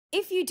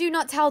If you do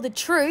not tell the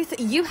truth,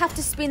 you have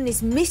to spin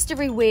this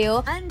mystery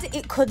wheel and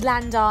it could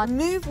land on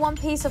move one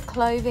piece of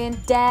clothing,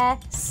 dare,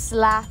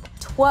 slap,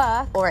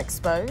 twerk, or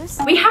expose.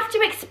 We have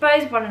to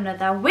expose one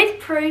another with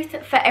proof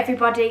for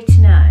everybody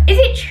to know. Is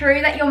it true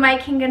that you're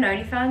making an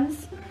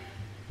OnlyFans?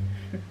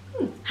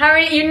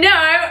 Harriet, you know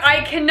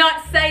I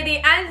cannot say the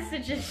answer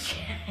just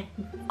yet.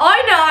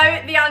 I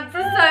know the answer,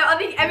 so I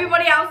think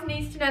everybody else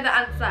needs to know the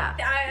answer.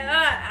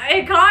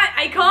 I can't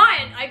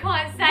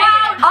say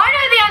Well, it. I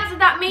know the answer,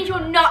 that means you're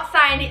not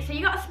saying it, so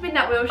you gotta spin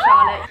that wheel,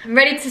 Charlotte. I'm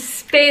ready to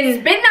spin.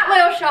 Spin that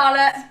wheel,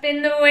 Charlotte.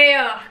 Spin the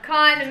wheel.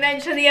 Can't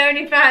mention the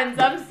OnlyFans,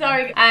 I'm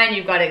sorry. And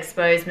you've got to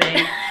expose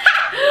me.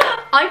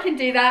 I can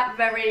do that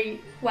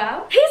very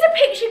well. Here's a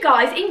picture,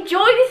 guys.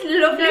 Enjoy this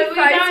lovely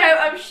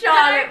photo of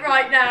Charlotte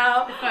right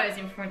now. The photo's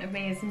in front of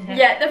me, isn't it?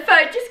 Yeah, the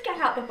photo. Just get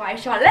out the way,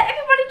 Charlotte. Let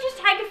everybody just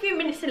take a few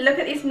minutes to look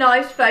at this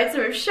nice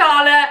photo of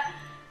Charlotte.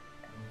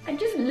 And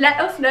just let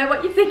us know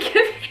what you think of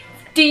it.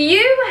 Do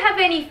you have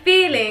any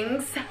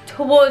feelings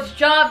towards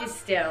Jarvis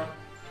still?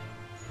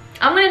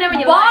 I'm gonna know when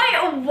you're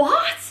lying.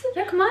 What?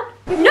 Yeah, come on.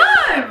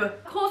 No!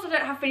 Of course I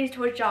don't have feelings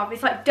towards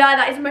Jarvis. Like, duh,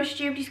 that is the most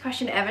stupidest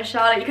question ever,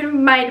 Charlotte. You could have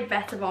made a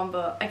better one,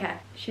 but okay.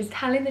 She's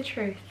telling the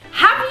truth.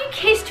 Have you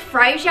kissed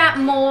Frasier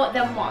more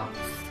than once?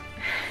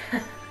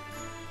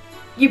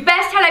 You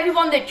best tell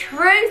everyone the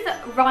truth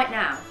right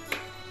now.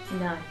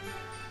 No.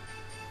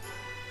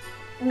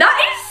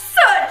 That is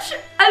such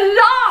a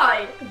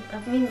lie!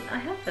 I mean, I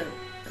haven't.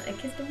 I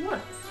kissed him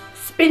once.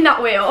 Spin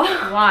that wheel.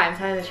 Why? I'm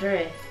telling the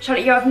truth.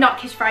 Charlotte, you have not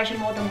kissed Frasier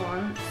more than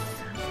once.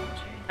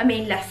 I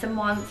mean, less than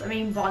once. I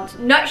mean, once.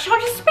 No,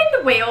 Charlotte, just spin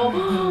the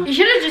wheel. You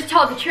should have just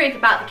told the truth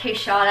about the kiss,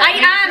 Charlotte. I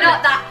am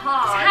not that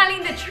hard.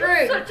 telling the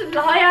truth. You're such a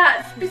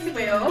liar. Spin the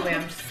wheel.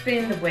 I'm just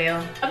spinning the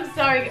wheel. I'm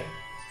sorry.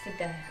 It's a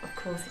dare. Of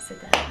course it's a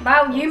dare.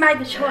 Well, you made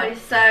the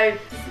choice, so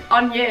it's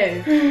on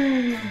you.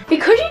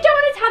 Because you don't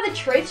want to tell the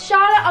truth,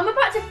 Charlotte, I'm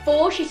about to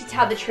force you to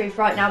tell the truth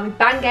right now with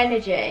bang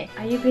energy.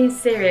 Are you being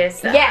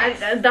serious?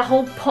 Yes. The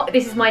whole point.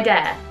 This is my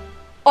dare.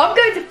 I'm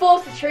going to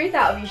force the truth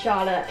out of you,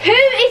 Charlotte. Who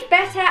is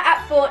better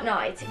at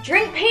Fortnite?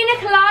 Drink Pina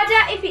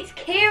Colada if it's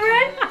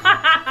Kieran,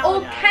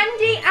 or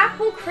candy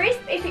apple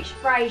crisp if it's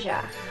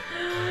Frasier?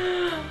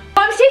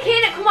 I'm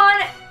sticking it, come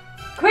on.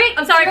 Quick.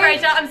 I'm sorry,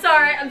 drink. Frasier.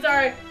 I'm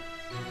sorry.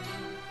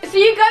 So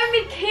you're going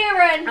with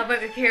Kieran. I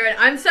went with Kieran.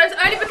 Only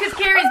because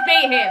Kieran's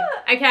beat him.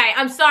 Okay,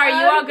 I'm sorry,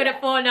 you are good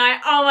at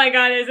Fortnite. Oh my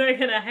god, he's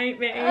gonna hate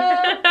me.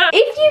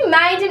 If you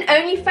made an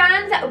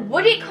OnlyFans,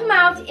 would it come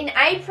out in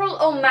April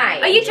or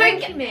May? Are you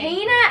Drink joking me?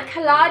 Pina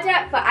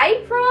Colada for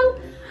April,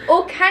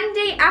 or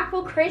candy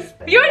apple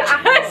crisp? You're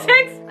for just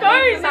April?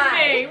 exposing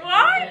May. me.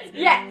 What?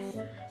 Yes.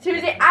 So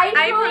is it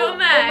April or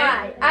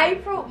May?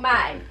 April,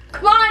 May.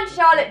 Come on,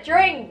 Charlotte,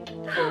 drink.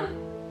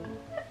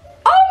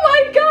 Oh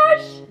my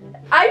gosh.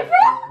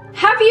 April?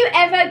 Have you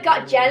ever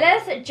got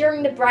jealous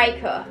during the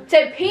breakup?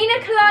 So Pina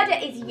Colada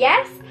is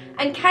yes,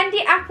 and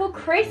candy apple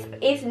crisp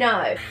is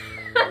no.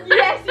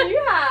 Yes,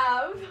 you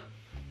have.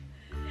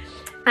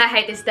 I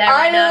hate this dare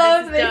right now.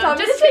 I love this. Dumb. I'm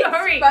just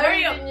hurry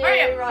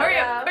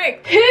up,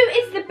 quick. Who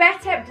is the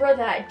better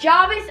brother,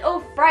 Jarvis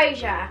or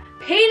Frasier?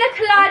 Pina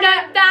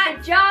Colada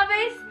for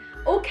Jarvis,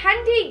 or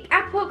candy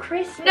apple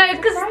crisp? No,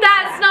 because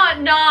that's not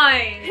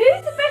nice.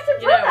 Who's the better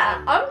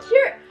brother? I'm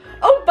curious.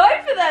 Oh,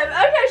 both of them.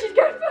 Okay, she's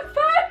going for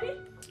both.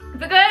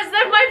 Because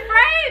they're my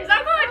friends.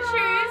 I can't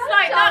choose.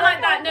 Not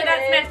like that. No,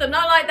 that's messed up.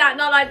 Not like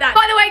that.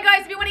 By the way,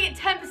 guys, if you want to get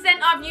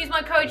 10% off, use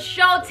my code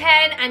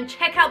CHARL10 and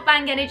check out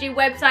Bang Energy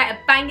website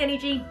at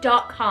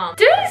bangenergy.com.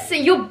 Does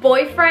your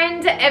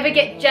boyfriend ever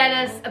get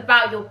jealous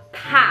about your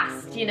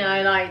past? You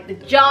know, like the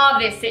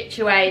Jarvis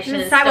situation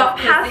and Say stuff. what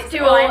past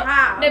do I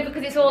have? No,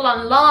 because it's all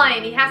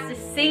online. He has to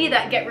see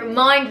that, get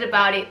reminded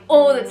about it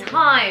all the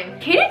time.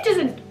 Keenan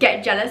doesn't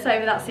get jealous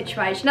over that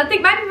situation. I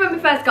think maybe when we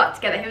first got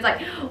together, he was like,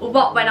 well,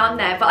 what went on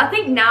there? But I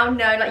think now,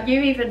 no, like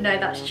you even know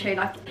that's true.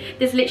 Like,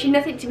 there's literally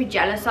nothing to be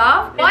jealous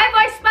of. Why have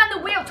I spun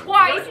the wheel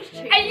twice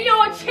and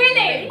you're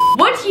chilling?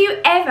 Would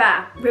you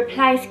ever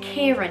replace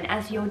Kieran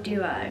as your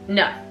duo?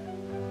 No.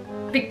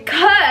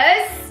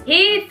 Because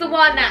he's the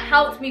one that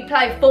helped me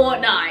play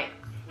Fortnite.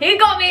 He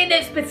got me in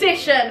this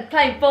position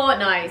playing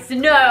Fortnite. So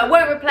no, I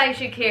won't replace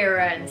you,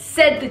 Kieran.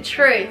 Said the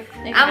truth.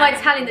 Okay. Am I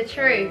telling the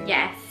truth?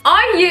 Yes.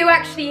 Are you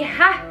actually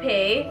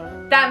happy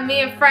that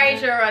me and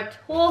Frasier are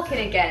talking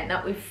again?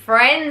 That we're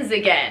friends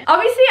again?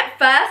 Obviously at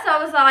first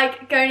I was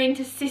like going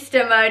into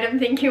sister mode and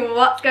thinking, well,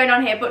 what's going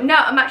on here? But no,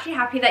 I'm actually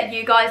happy that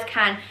you guys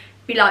can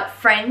be like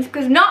friends,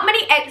 because not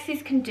many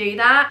exes can do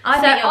that. I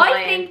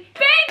think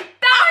spin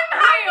that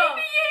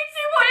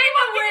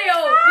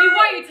wheel. We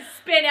want you to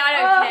spin it. I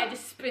don't care.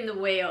 Just spin the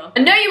wheel. I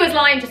know you was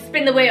lying. Just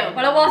spin the wheel.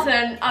 Well, I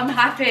wasn't. I'm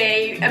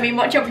happy. I mean,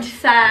 what do you want me to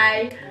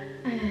say?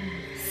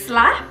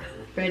 Slap?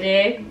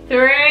 Ready? 3. No,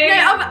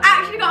 I've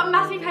actually got a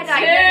massive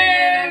headache.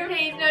 No,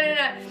 please,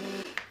 no.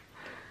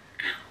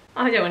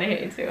 I don't want to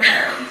hit you too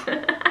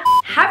hard.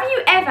 Have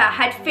you ever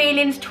had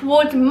feelings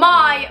towards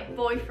my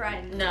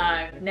boyfriend?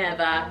 No,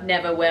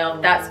 never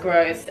will. That's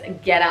gross.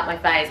 Get out my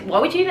face. Why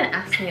would you even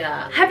ask me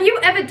that? Have you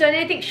ever done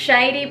anything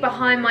shady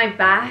behind my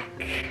back,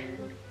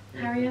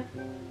 Harriet?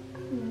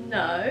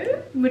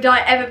 No. Would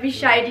I ever be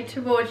shady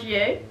towards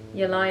you?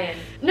 You're lying.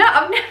 No,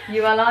 I've never.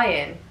 You are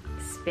lying.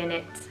 Spin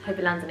it. Hope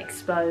it lands and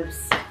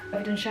expose. Have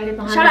you done shady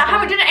behind Charlotte, the I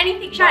haven't done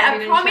anything shady.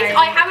 I promise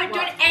I haven't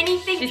done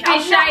anything She's shady.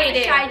 been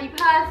shady. I'm not a shady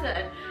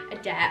person. A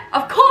dare.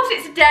 Of course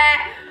it's a dare.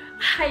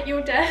 I hate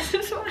your dares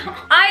as well.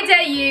 I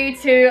dare you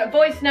to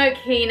voice note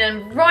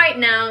Keenan right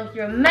now,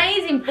 your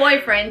amazing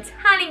boyfriend,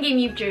 telling him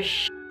you've just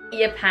shit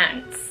your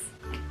pants.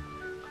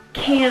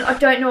 Keenan, I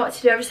don't know what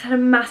to do. I've just had a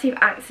massive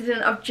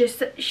accident. I've just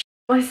shit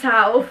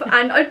myself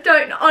and I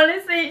don't,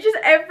 honestly, it's just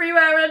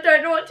everywhere and I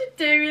don't know what to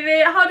do with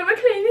it. How do I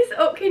clean this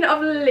up, Keenan?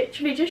 I've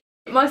literally just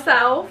shit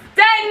myself.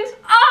 Send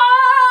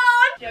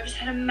on! I've just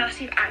had a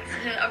massive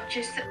accident. I've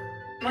just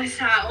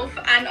myself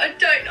and I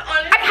don't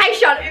honestly. Okay,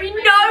 Charlotte, we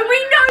know.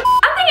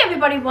 I think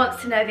everybody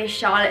wants to know this,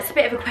 Charlotte. It's a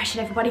bit of a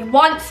question everybody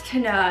wants to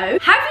know.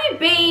 Have you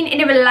been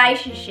in a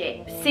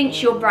relationship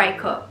since your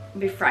breakup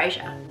with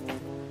Fraser?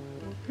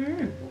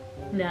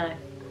 No.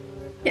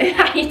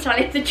 You're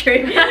telling the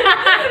truth. Like,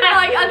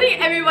 I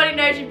think everybody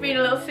knows you've been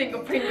a little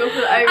single Pringle for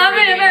over I've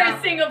been a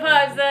very single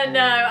person. No,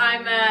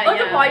 I'm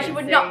otherwise you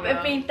would not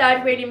have been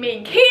third really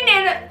mean.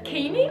 Keenan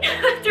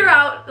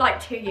throughout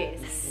like 2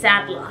 years.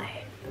 Sad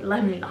life.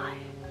 Lonely life.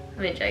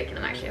 I'm not joking,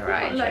 I'm actually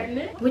alright.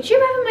 Lonely? Would you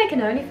ever make an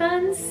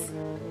OnlyFans?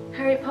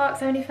 HARRIETS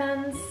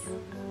OnlyFans?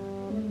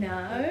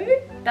 No.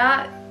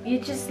 That, you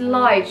just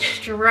lied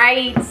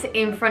straight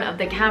in front of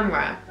the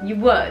camera. You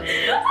would. I'm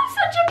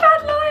such a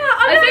bad liar.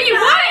 I thought you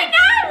would!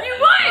 No! You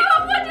would!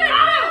 Oh, what do I do?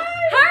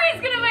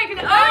 Harry's gonna make an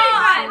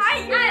I OnlyFans!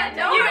 hate you.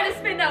 And you're gonna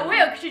spin that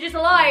wheel because you just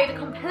lied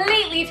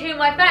completely to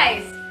my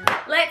face.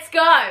 Let's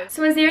go!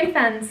 So when's the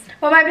OnlyFans?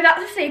 Well, maybe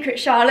that's a secret,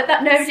 Charlotte,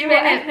 that nobody will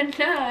Spin ever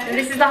know. And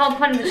this is the whole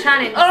point of the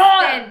challenge.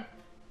 Oh! Spin.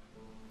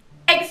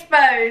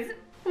 Expose.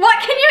 What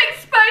can you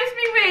expose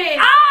me with?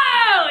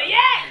 Oh,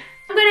 yes!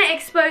 I'm gonna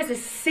expose a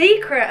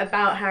secret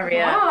about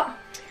Harriet. What?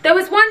 There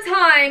was one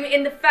time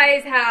in the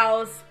Faye's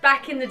house,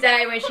 back in the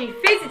day when she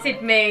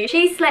visited me,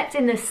 she slept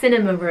in the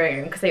cinema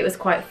room because it was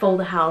quite full,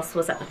 the house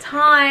was at the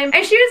time,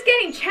 and she was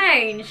getting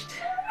changed.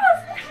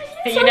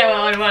 You know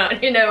what I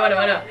want, you know what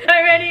I want. So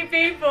many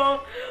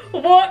people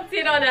walked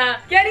in on her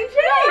getting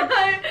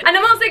changed. And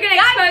I'm also going to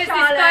expose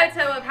this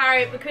photo of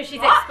Harriet because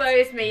she's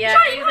exposed me. Yeah,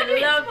 Charlotte, it's you a can't do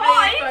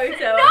lovely it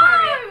photo twice. of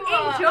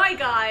Harriet. Enjoy,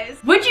 guys.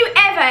 Would you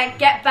ever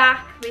get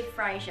back with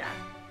Fraser?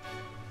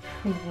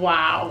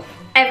 Wow.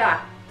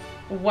 Ever?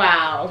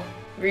 Wow.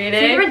 Really?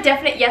 So you're a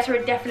definite yes or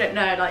a definite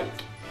no, like.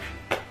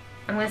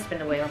 I'm going to spin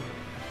the wheel.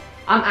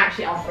 I'm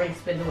actually offering to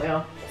spin the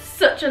wheel.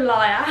 Such a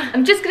liar.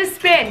 I'm just going to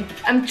spin.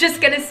 I'm just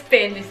going to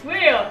spin this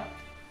wheel.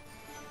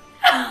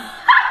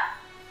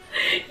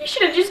 You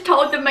should have just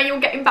told them that you were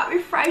getting back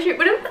with Fraser. It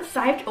would have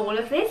saved all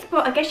of this,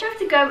 but I guess you have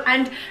to go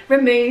and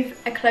remove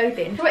a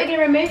clothing. So what are you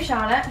going to remove,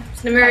 Charlotte?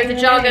 Just going to remove the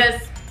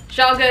joggers.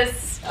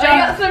 Joggers. Oh, you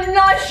got some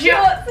nice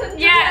shorts and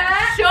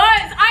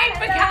shorts. I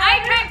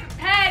came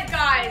prepared,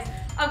 guys.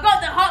 I've got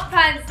the hot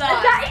pants on.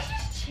 That is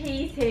just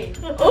cheating.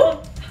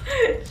 Oh.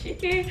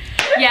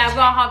 Yeah, I've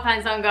got hot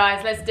pants on,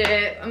 guys. Let's do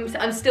it.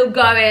 I'm still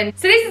going.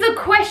 So this is a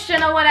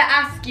question I want to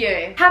ask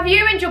you. Have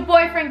you and your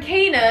boyfriend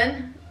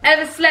Keenan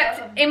ever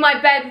slept in my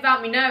bed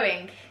without me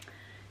knowing?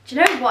 Do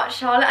you know what,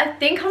 Charlotte? I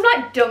think I'm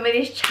like done with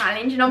this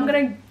challenge and I'm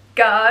gonna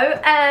go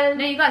and.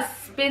 No, you guys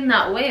spin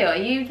that wheel. Are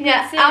you being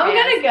yeah, serious? I'm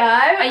gonna go.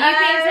 Are you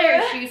being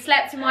serious? You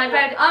slept in my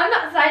bed. I'm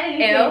not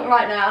saying anything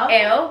right now.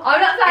 I'm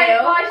not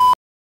saying my